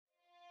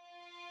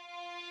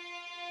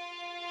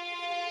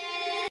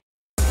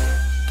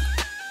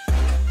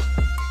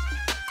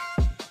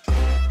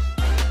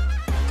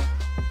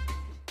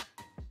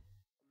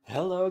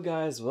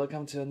guys,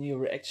 welcome to a new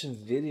reaction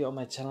video on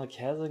my channel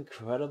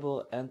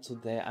Gelsenkirchen, and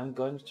today I'm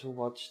going to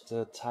watch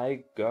the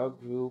Thai girl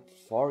group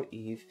For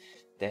Eve.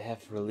 They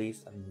have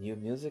released a new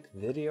music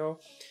video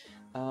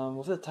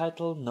with the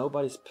title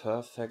Nobody's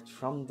Perfect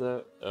from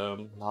the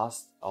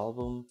last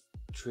album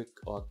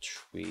Trick or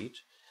Treat.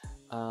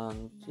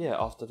 And yeah,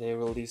 after they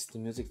released the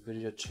music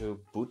video to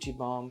Booty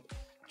Bomb,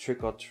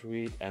 Trick or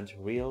Treat and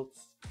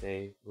Reels,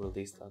 they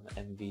released an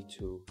MV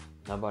to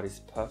Nobody's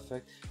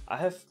Perfect. I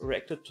have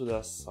reacted to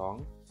the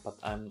song, but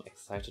I'm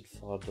excited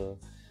for the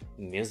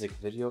music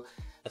video.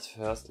 At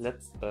first,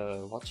 let's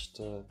watch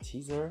the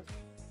teaser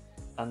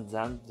and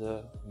then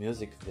the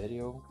music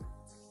video.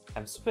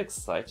 I'm super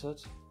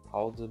excited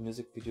how the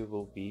music video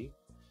will be.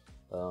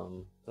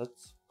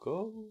 Let's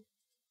go.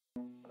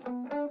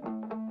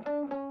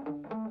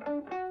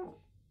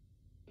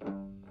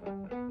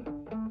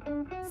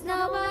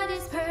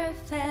 Nobody's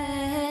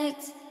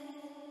perfect.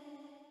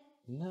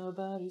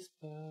 Nobody's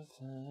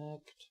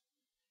perfect.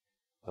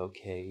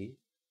 Okay.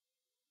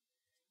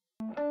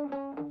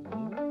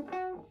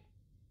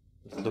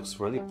 It looks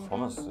really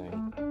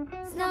promising.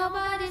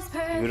 Nobody's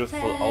perfect.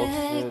 Beautiful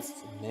outfits,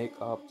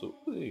 makeup.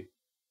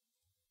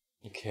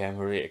 Okay, I'm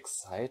really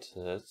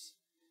excited.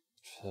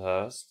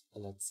 First,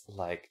 let's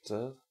like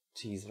the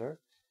teaser.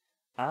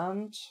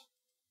 And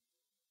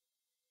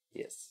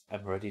yes,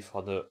 I'm ready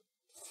for the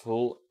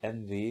full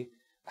MV.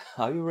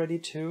 Are you ready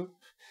too?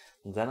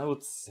 Then I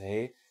would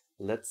say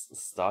let's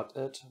start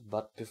it,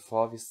 but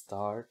before we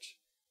start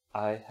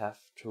I have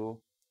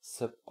to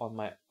sip on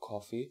my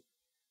coffee.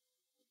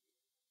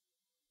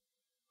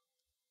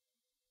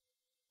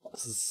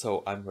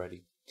 So I'm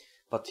ready.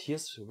 But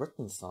here's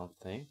written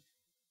something.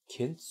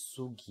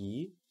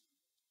 Kintsugi,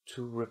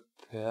 to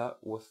repair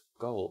with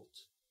gold.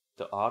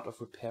 The art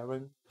of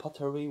repairing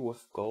pottery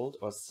with gold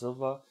or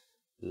silver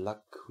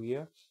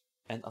lacquer,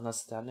 and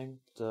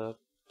understanding the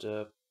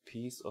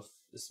piece of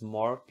is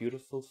more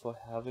beautiful for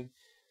having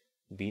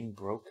been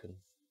broken.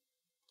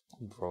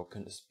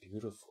 Broken is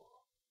beautiful.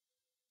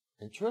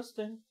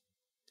 Interesting.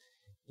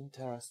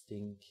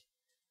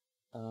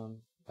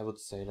 I would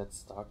say let's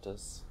start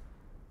this.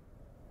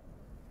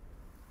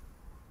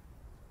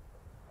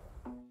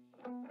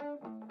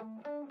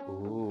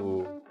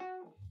 Ooh,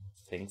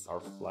 things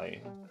are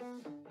flying.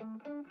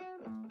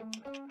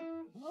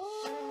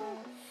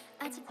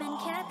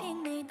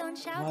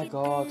 Oh my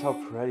god, how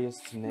pretty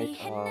is the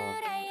makeup.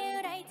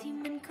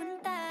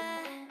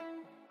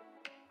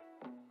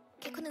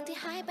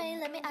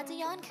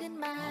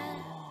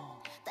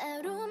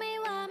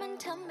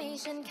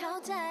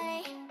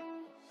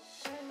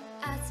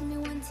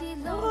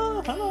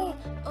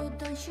 Oh,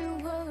 don't you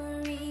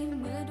worry.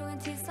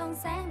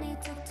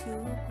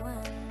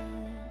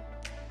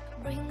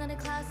 Bring on the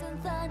clouds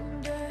and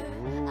thunder.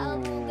 I'll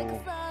move like a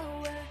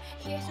flower.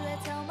 Here's what I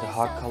tell myself. The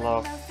heart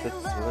color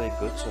fits really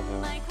good to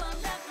her.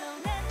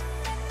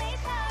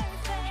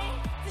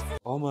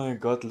 Oh my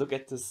god, look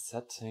at this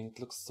setting. It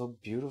looks so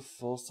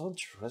beautiful, so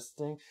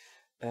interesting.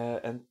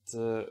 And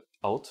the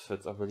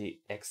outfits are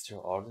really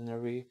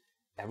extraordinary.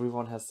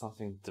 Everyone has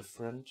something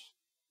different.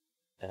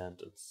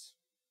 And it's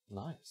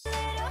nice.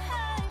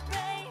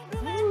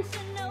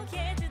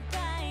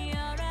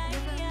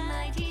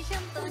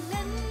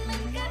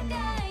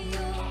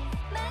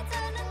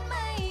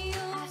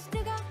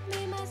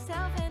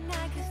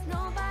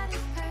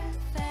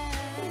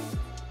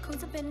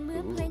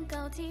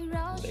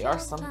 They are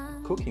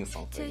cooking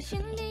something.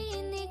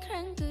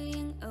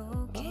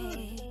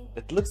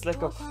 It looks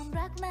like a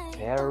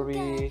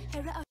fairy,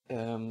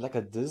 like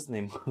a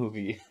Disney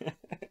movie.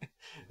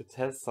 It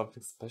has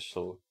something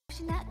special.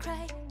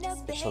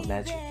 Special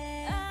magic.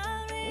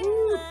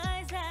 Ooh.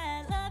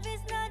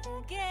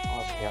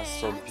 Oh, they are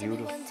so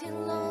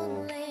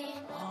beautiful.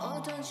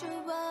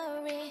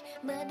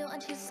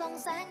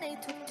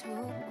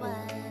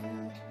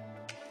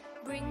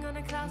 Bring on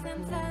the clouds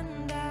and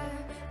thunder.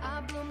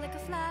 I bloom like a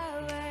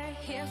flower.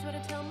 Here's what I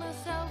tell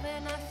myself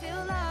when I feel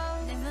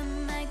low. Never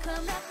mind,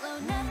 come back low.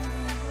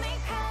 Nothing make me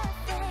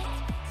perfect.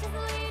 Just a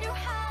little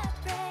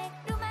heartbreak.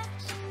 No matter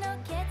no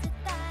get to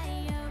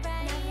die.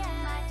 Alright,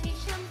 my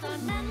t-shirt for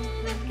nothing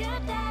but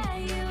good die.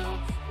 You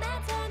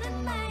matter than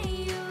my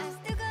you. I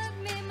still got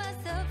me,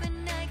 myself,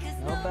 and I. Cause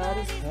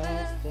nobody's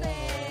perfect.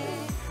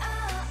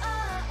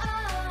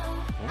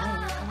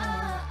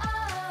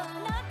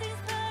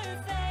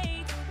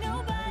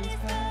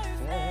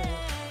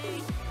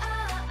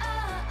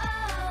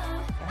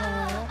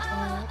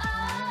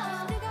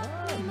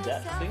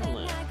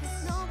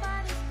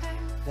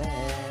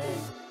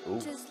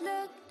 Just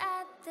look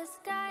at the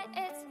sky,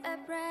 it's a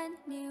brand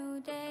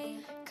new day.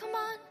 Come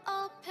on,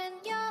 open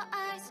your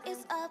eyes,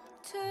 it's up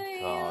to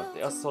you. God,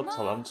 they are so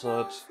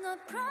talented.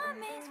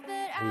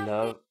 I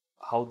love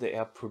how they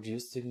are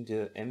producing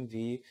the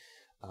MV.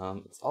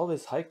 It's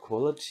always high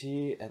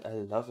quality and I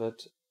love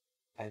it.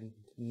 I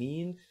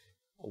mean,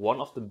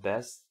 one of the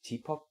best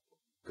T-pop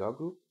girl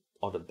group,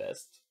 or the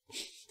best,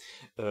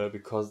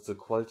 because the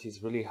quality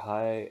is really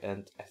high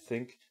and I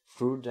think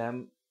through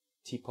them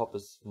T-pop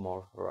is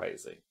more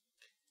rising.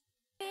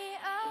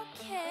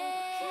 Okay.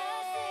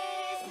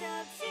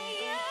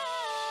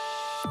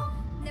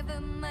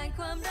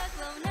 ความรักเ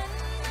หล่านั้น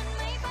มันไ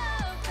ม่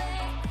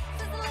perfect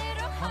just a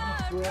little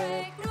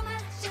heartbreak รู้ไหม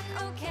ฉันโ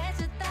อเค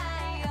จะตา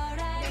ย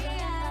alright เรื่อง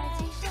ราว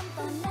ที่ฉันต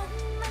อนนั้น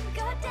มัน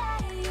ก็ได้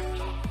อยู่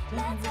แล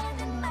ะเธอ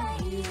นั้นไม่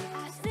อยู่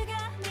I still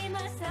got me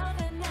myself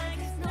and I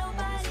cause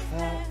nobody's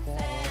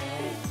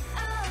perfect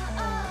oh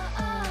oh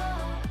oh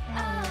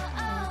oh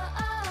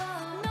oh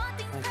oh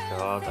nothing's My perfect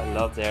god, I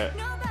love their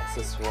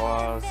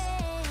accessoires,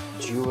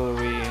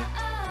 jewelry.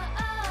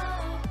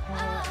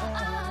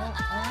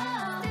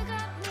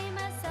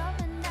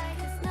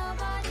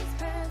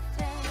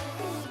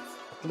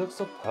 It looks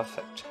so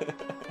perfect.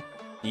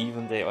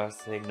 Even they are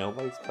saying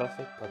nobody's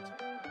perfect, but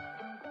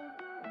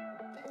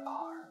they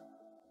are.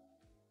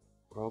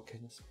 Broken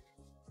is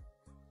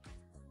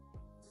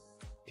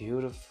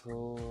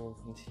beautiful.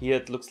 And here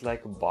it looks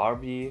like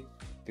Barbie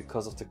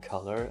because of the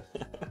color.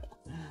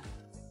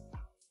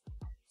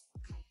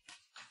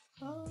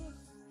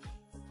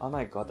 Oh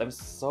my god, I'm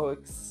so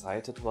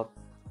excited what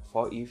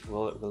For Eve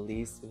will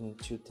release in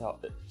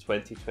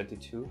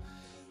 2022,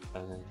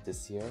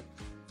 this year.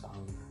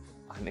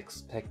 I'm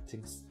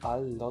expecting a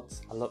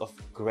lot of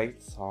great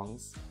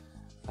songs.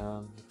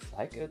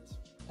 Like it.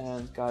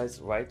 And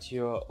guys, write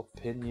your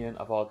opinion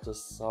about the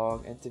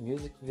song and the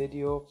music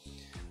video.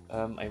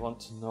 I want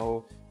to know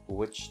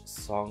which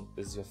song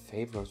is your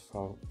favorite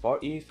from For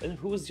Eve and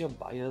who is your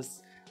bias.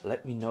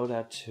 Let me know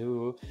that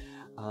too.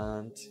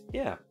 And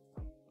yeah,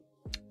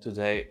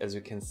 today, as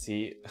you can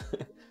see,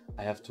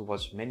 I have to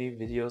watch many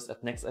videos. At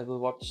next I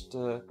will watch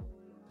the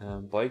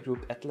boy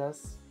group Atlas.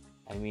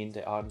 I mean,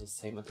 they are in the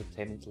same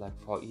entertainment like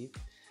For Eve.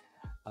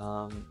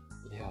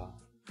 Yeah,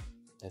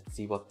 let's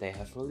see what they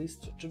have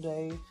released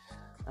today.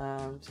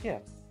 And yeah,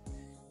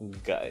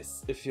 guys,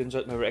 if you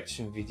enjoyed my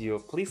reaction video,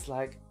 please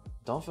like,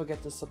 don't forget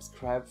to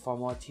subscribe for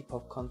more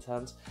T-pop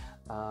content.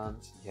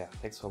 And yeah,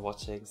 thanks for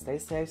watching. Stay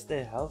safe,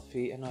 stay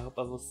healthy, and I hope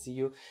I will see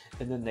you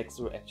in the next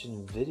reaction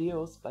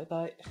videos. Bye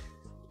bye.